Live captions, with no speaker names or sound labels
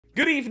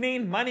Good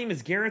evening, my name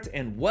is Garrett,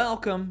 and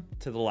welcome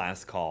to The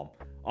Last Call.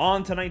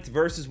 On tonight's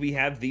Versus, we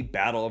have the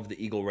Battle of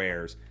the Eagle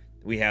Rares.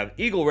 We have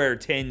Eagle Rare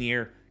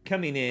 10-year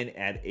coming in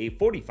at a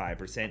 45%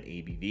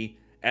 ABV,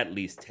 at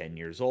least 10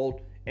 years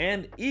old,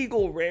 and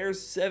Eagle Rare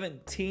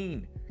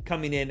 17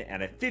 coming in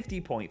at a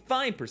 50.5%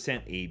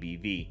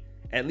 ABV,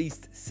 at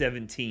least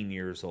 17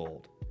 years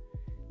old.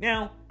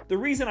 Now, the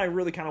reason I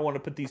really kind of want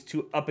to put these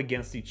two up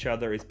against each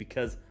other is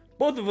because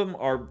both of them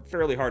are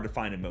fairly hard to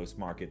find in most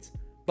markets.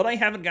 But I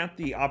haven't got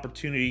the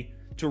opportunity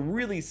to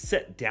really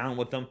sit down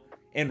with them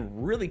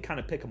and really kind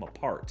of pick them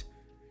apart.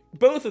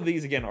 Both of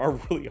these, again, are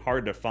really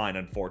hard to find,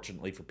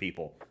 unfortunately, for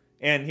people.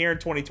 And here in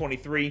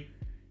 2023,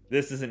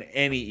 this isn't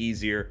any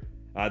easier.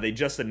 They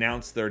just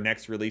announced their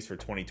next release for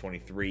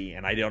 2023,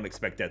 and I don't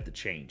expect that to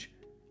change.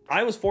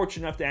 I was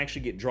fortunate enough to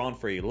actually get drawn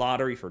for a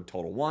lottery for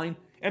Total Wine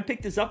and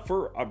picked this up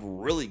for a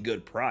really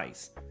good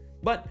price.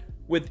 But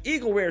with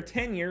Eagle Rare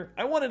 10-year,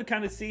 I wanted to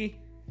kind of see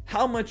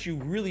how much you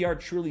really are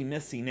truly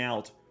missing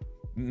out,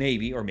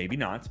 maybe or maybe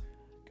not,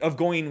 of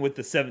going with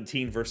the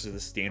 17 versus the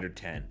standard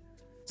 10.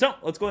 So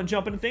let's go ahead and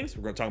jump into things.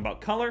 We're going to talk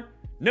about color,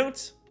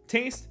 notes,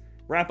 taste,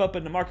 wrap up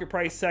in the market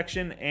price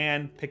section,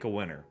 and pick a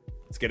winner.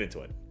 Let's get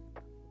into it.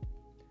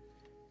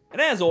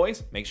 And as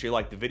always, make sure you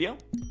like the video,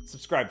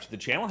 subscribe to the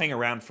channel, hang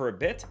around for a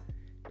bit.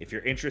 If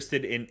you're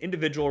interested in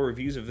individual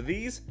reviews of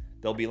these,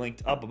 they'll be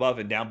linked up above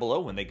and down below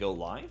when they go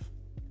live.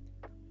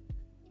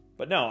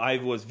 But no, I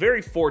was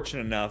very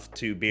fortunate enough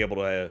to be able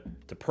to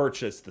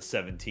purchase the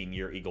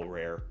 17-year Eagle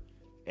Rare,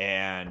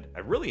 and I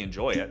really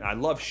enjoy it. I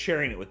love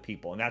sharing it with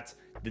people, and that's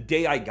the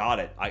day I got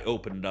it, I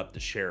opened it up to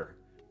share,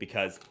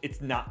 because it's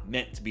not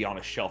meant to be on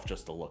a shelf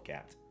just to look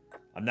at.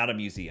 I'm not a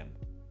museum.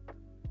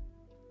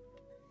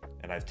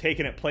 And I've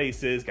taken it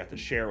places, got to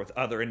share with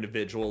other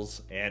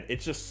individuals, and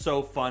it's just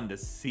so fun to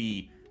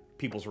see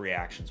people's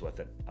reactions with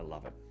it. I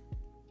love it.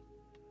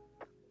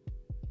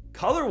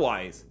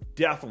 Color-wise,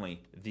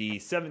 definitely, the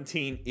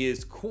 17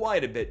 is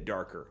quite a bit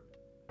darker.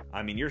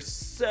 I mean, you're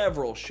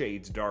several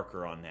shades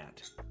darker on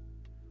that,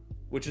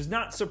 which is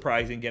not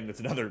surprising. Again, it's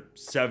another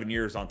 7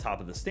 years on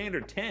top of the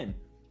standard 10,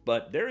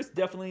 but there is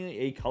definitely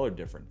a color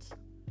difference.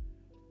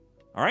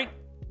 All right,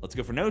 let's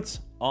go for notes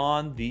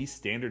on the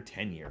standard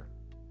 10-year.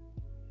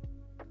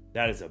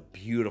 That is a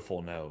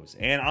beautiful nose,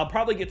 and I'll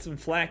probably get some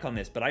flack on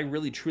this, but I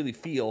really truly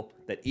feel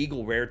that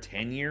Eagle Rare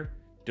 10-year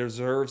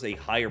deserves a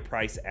higher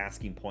price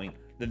asking point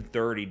than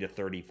 $30 to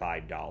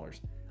 $35.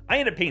 I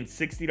ended up paying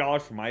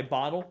 $60 for my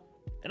bottle,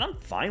 and I'm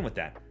fine with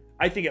that.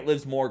 I think it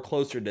lives more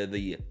closer to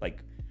the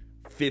like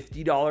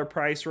 $50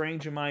 price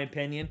range in my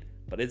opinion,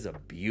 but it's a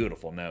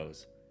beautiful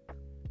nose.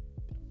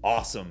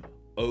 Awesome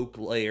oak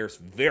layers,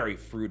 very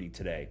fruity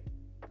today.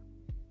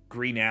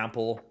 Green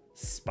apple,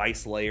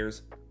 spice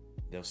layers,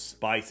 those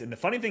spice. And the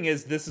funny thing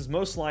is, this is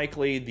most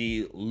likely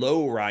the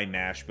low rye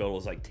mash bill. It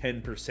was like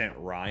 10%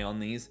 rye on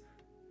these,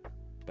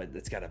 but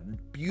it's got a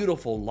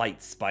beautiful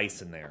light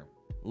spice in there.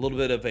 A little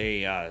bit of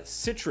a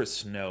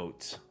citrus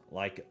note,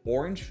 like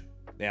orange.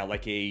 Yeah,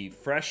 like a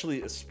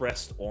freshly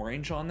espressed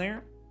orange on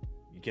there.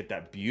 You get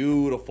that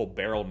beautiful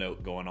barrel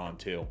note going on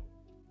too.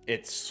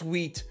 It's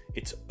sweet,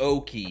 it's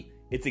oaky.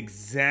 It's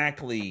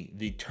exactly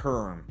the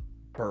term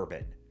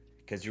bourbon,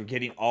 because you're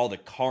getting all the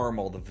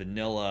caramel, the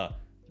vanilla,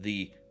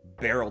 the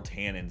barrel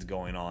tannins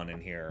going on in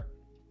here.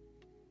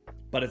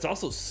 But it's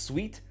also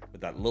sweet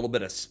with that little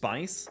bit of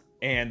spice.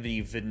 And the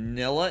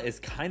vanilla is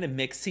kind of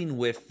mixing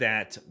with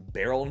that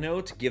barrel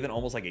note, giving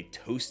almost like a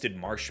toasted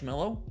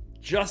marshmallow.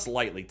 Just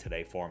lightly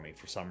today for me,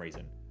 for some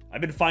reason. I've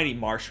been finding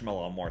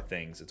marshmallow on more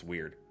things. It's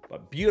weird.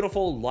 But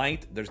beautiful,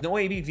 light. There's no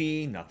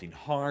ABV, nothing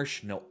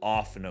harsh, no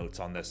off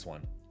notes on this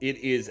one. It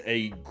is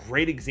a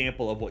great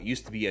example of what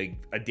used to be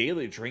a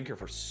daily drinker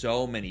for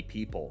so many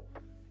people.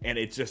 And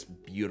it's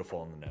just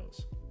beautiful on the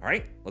nose. All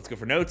right, let's go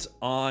for notes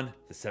on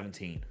the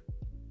 17.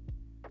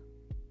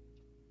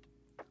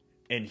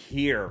 And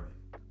here,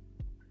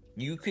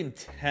 you can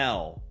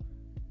tell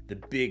the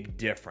big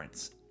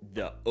difference.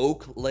 The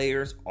oak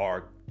layers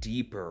are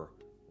deeper,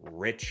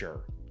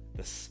 richer.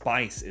 The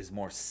spice is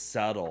more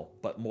subtle,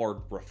 but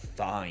more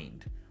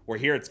refined. Where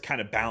here, it's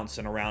kind of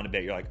bouncing around a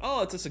bit. You're like,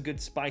 oh, it's just a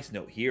good spice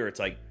note. Here, it's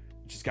like,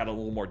 just got a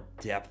little more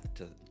depth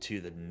to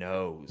the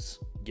nose.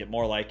 Get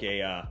more like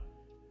a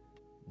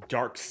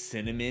dark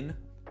cinnamon.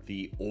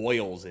 The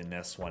oils in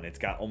this one, it's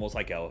got almost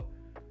like a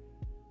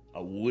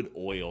wood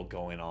oil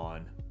going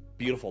on.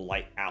 Beautiful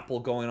light apple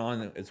going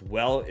on as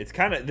well. It's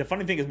kind of, the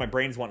funny thing is my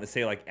brain's wanting to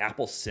say like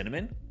apple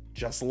cinnamon,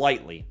 just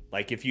lightly.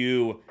 Like if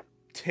you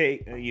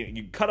take,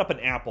 you cut up an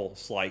apple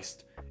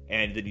sliced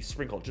and then you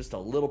sprinkle just a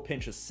little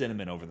pinch of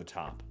cinnamon over the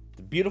top.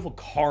 The beautiful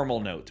caramel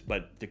note,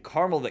 but the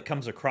caramel that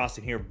comes across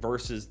in here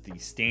versus the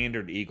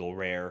standard Eagle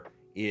Rare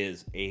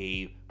is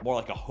a more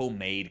like a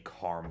homemade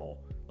caramel.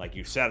 Like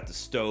you sat at the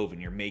stove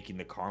and you're making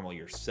the caramel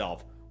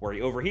yourself. Where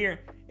over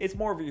here, it's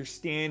more of your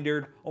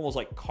standard, almost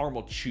like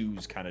caramel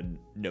chews kind of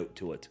note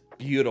to it.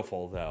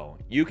 Beautiful though.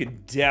 You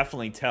can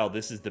definitely tell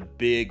this is the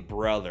big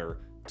brother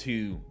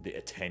to the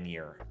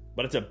 10-year.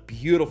 But it's a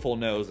beautiful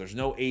nose. There's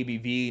no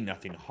ABV,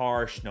 nothing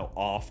harsh, no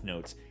off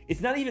notes.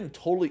 It's not even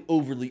totally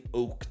overly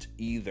oaked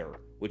either,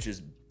 which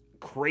is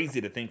crazy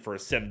to think for a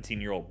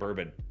 17-year-old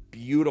bourbon.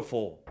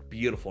 Beautiful,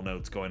 beautiful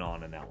notes going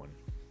on in that one.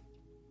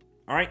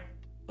 All right,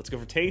 let's go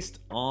for taste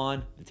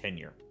on the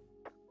 10-year.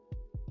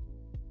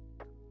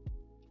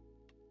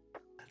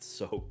 That's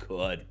so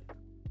good.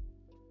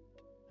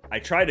 I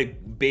try to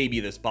baby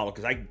this bottle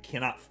because I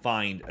cannot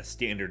find a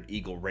standard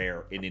Eagle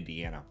Rare in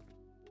Indiana.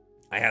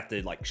 I have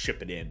to like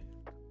ship it in.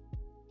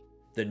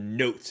 The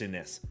notes in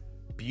this,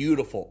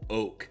 beautiful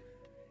oak.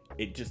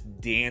 It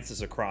just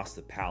dances across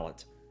the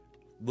palate.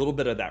 A little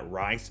bit of that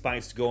rye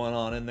spice going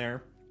on in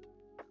there.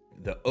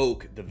 The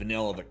oak, the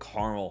vanilla, the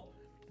caramel.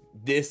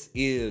 This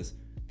is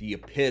the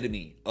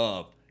epitome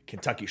of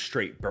Kentucky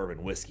straight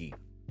bourbon whiskey.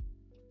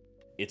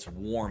 It's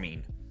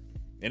warming.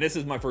 And this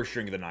is my first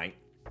drink of the night,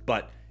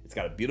 but it's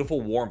got a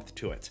beautiful warmth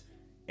to it.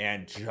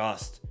 And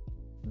just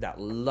that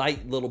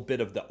light little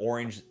bit of the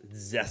orange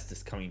zest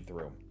is coming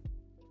through.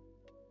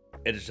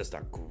 It is just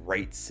a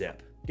great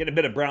sip. Getting a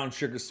bit of brown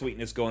sugar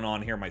sweetness going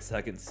on here, my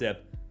second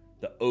sip.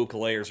 The oak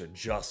layers are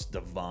just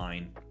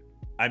divine.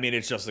 I mean,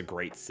 it's just a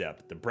great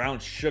sip. The brown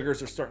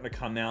sugars are starting to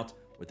come out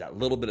with that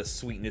little bit of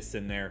sweetness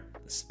in there.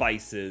 The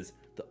spices,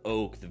 the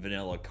oak, the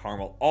vanilla,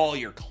 caramel, all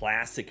your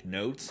classic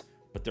notes,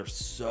 but they're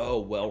so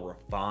well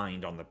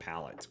refined on the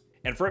palate.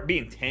 And for it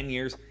being 10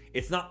 years,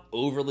 it's not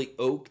overly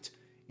oaked.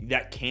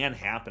 That can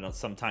happen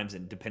sometimes,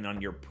 and depending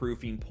on your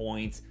proofing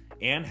points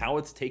and how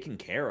it's taken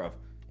care of.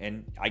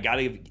 And I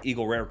gotta give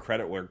Eagle Rare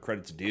credit where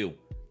credit's due.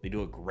 They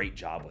do a great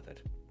job with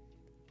it.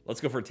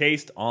 Let's go for a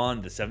taste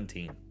on the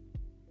 17.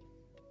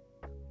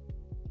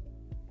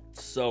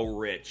 So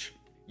rich.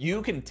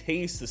 You can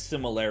taste the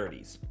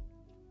similarities,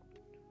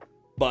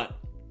 but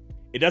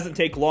it doesn't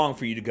take long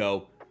for you to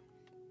go,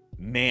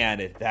 man,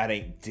 if that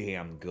ain't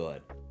damn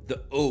good.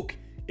 The oak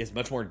is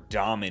much more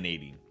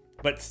dominating,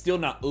 but still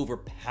not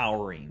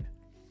overpowering.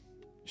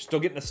 You're still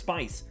getting the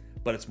spice,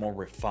 but it's more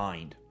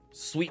refined.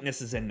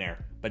 Sweetness is in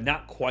there, but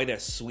not quite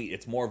as sweet.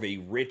 It's more of a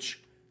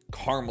rich,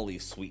 caramely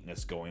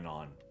sweetness going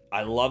on.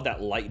 I love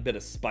that light bit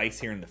of spice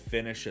here in the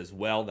finish as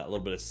well. That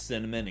little bit of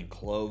cinnamon and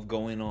clove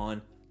going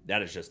on.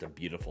 That is just a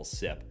beautiful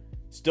sip.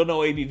 Still no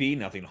ABV,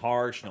 nothing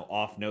harsh, no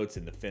off notes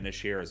in the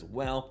finish here as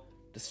well.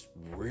 Just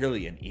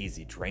really an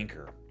easy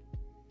drinker.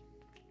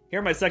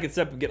 Here, my second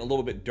sip, I'm getting a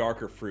little bit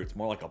darker fruits,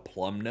 more like a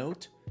plum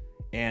note.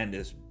 And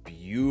this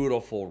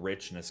beautiful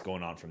richness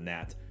going on from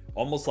that.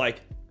 Almost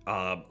like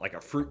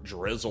a fruit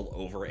drizzle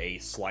over a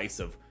slice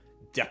of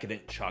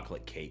decadent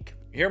chocolate cake.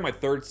 Here, my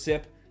third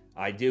sip,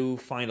 I do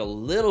find a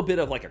little bit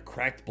of like a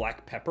cracked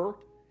black pepper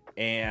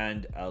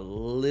and a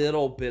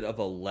little bit of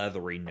a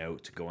leathery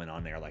note going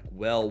on there, like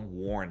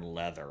well-worn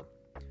leather.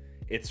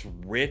 It's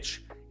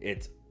rich,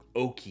 it's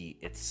oaky,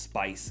 it's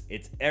spice,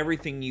 it's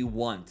everything you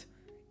want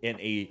in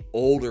a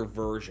older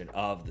version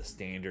of the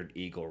standard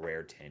Eagle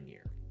Rare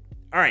 10-year.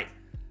 All right,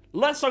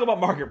 let's talk about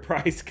market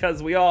price,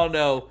 because we all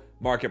know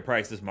market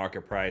price is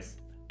market price,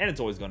 and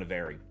it's always going to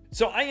vary.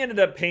 So I ended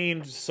up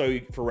paying, so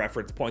for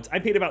reference points, I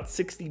paid about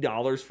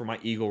 $60 for my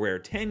Eagle Rare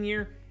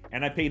 10-year,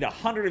 and I paid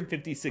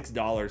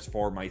 $156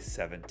 for my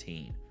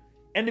 17.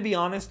 And to be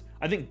honest,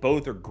 I think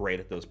both are great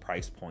at those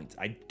price points.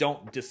 I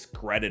don't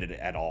discredit it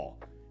at all.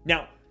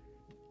 Now,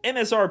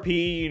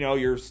 MSRP, you know,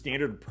 your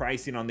standard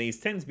pricing on these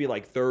tends to be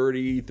like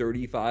 $30,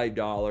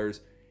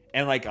 $35,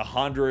 and like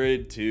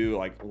 $100 to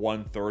like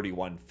 $130,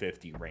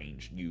 $150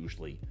 range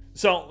usually.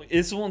 So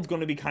this one's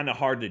going to be kind of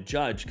hard to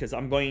judge, because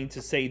I'm going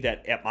to say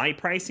that at my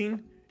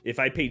pricing, if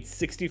I paid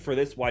 $60 for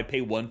this, will I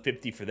pay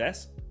 $150 for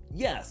this?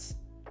 Yes.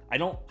 I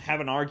don't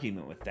have an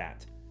argument with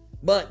that.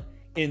 But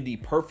in the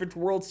perfect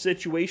world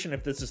situation,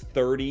 if this is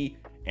 30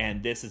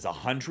 and this is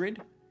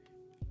 100,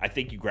 I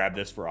think you grab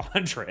this for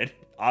 100,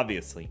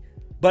 obviously.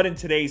 But in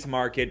today's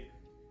market,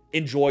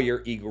 enjoy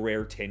your Eagle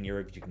Rare 10-year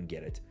if you can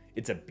get it.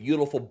 It's a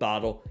beautiful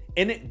bottle,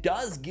 and it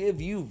does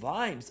give you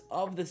vibes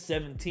of the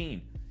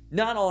 17.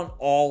 Not on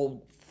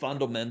all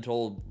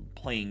fundamental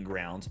playing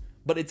grounds,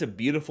 but it's a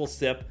beautiful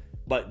sip.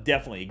 But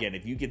definitely, again,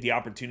 if you get the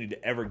opportunity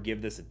to ever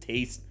give this a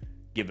taste,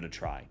 give it a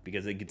try,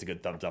 because it gets a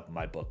good thumbs up in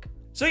my book.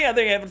 So yeah,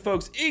 there you have it,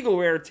 folks. Eagle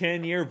Rare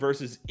 10-year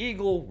versus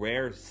Eagle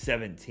Rare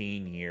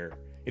 17-year.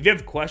 If you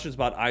have questions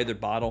about either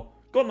bottle,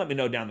 go and let me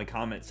know down in the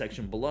comment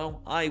section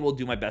below. I will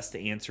do my best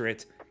to answer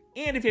it.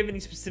 And if you have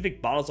any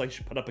specific bottles I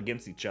should put up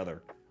against each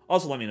other,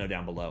 also let me know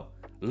down below.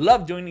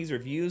 Love doing these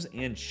reviews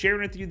and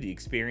sharing with you the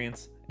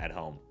experience at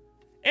home.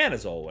 And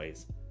as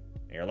always,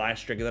 may your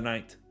last drink of the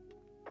night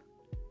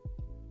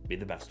be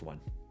the best one.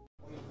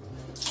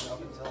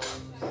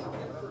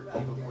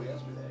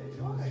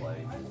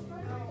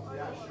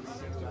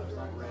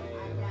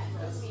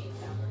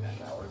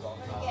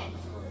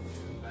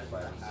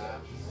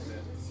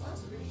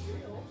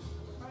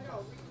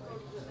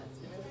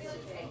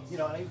 You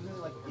know, and I really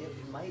like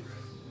it might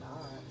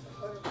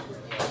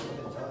not.